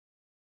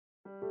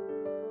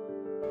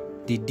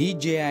The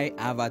DJI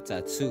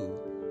AVATA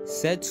 2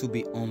 set to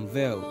be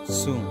unveiled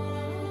soon.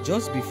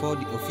 Just before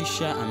the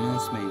official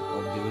announcement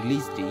of the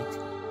release date,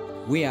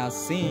 we are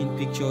seeing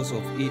pictures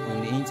of it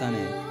on the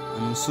internet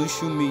and on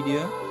social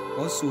media,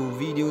 also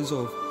videos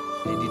of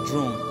the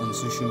drone on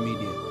social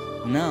media.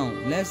 Now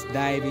let's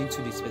dive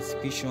into the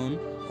specification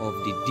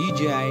of the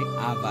DJI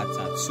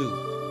AVATA 2.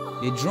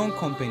 The drone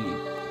company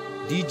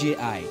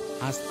DJI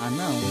has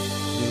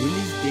announced the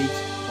release date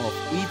of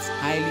its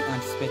highly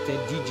anticipated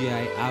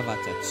DJI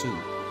AVATA 2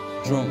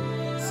 drone,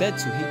 set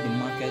to hit the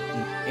market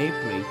in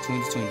April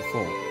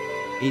 2024.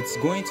 It's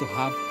going to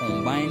have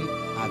combined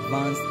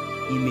advanced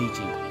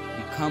imaging,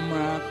 the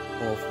camera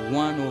of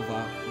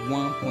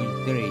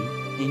 1/1.3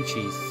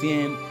 inches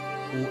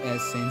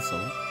CMOS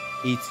sensor.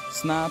 It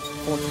snaps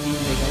 14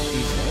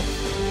 megapixel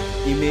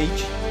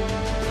image.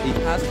 It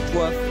has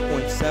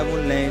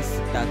 12.7 lens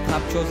that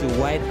captures a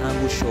wide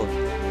angle shot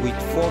with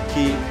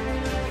 4K,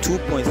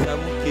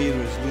 2.7K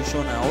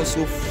resolution and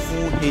also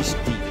full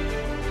HD.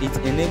 It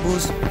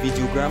enables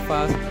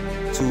videographers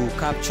to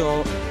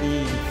capture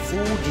in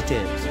full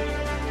details.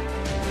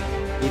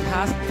 It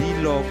has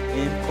D-Log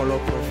M color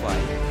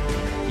profile.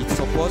 It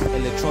supports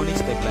electronic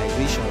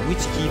stabilization,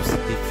 which keeps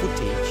the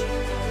footage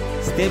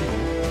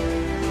stable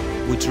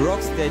with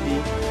rock-steady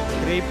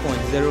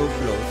 3.0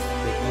 plus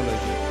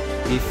technology.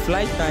 The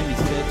flight time is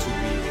said to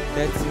be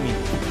 30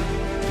 minutes.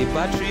 A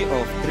battery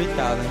of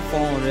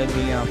 3,400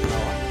 mAh.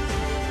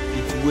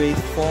 It weighs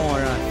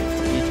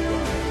 458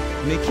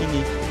 grams, making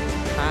it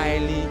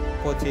highly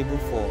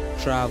portable for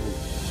travel.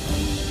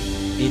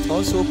 It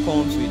also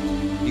comes with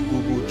the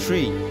Google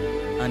Tray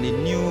and the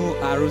new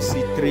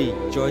ROC3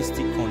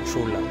 joystick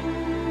controller.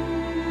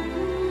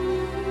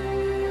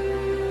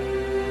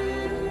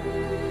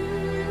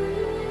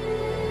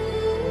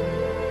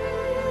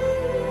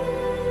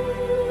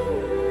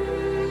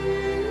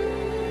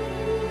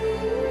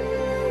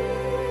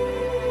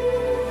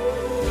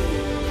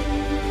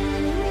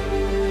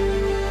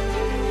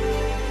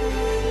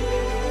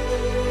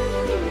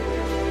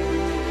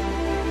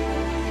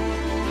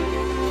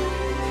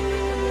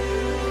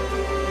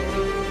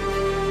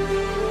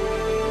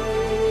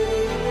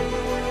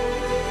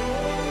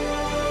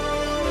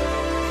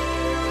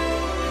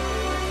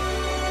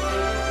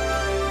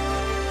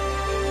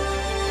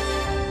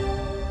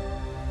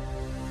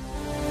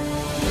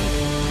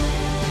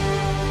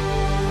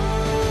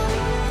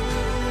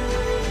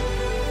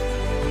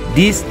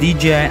 This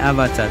DJI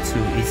AVATA 2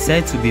 is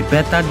said to be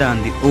better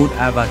than the old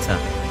AVATA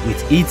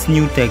with its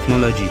new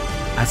technology.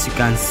 As you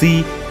can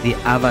see, the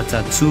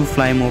AVATA 2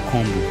 Fly More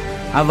combo.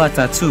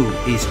 AVATA 2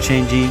 is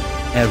changing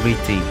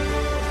everything.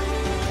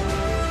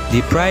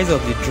 The price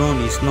of the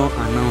drone is not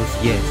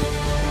announced yet.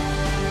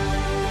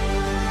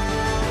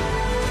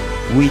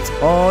 With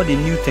all the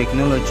new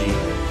technology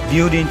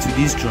built into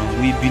this drone,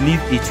 we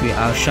believe it will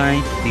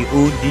outshine the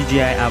old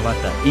DJI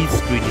AVATA, its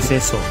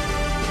predecessor.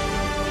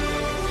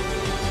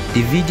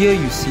 The video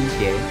you see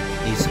here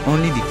is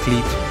only the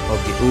clip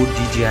of the old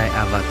DJI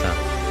AVATA.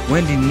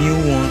 When the new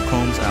one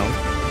comes out,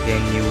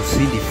 then you will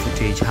see the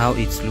footage, how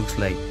it looks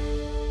like.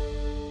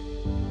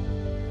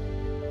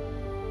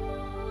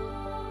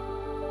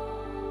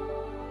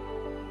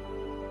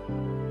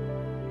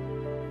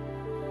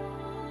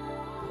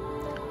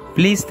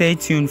 Please stay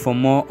tuned for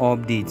more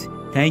updates.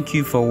 Thank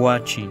you for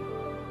watching.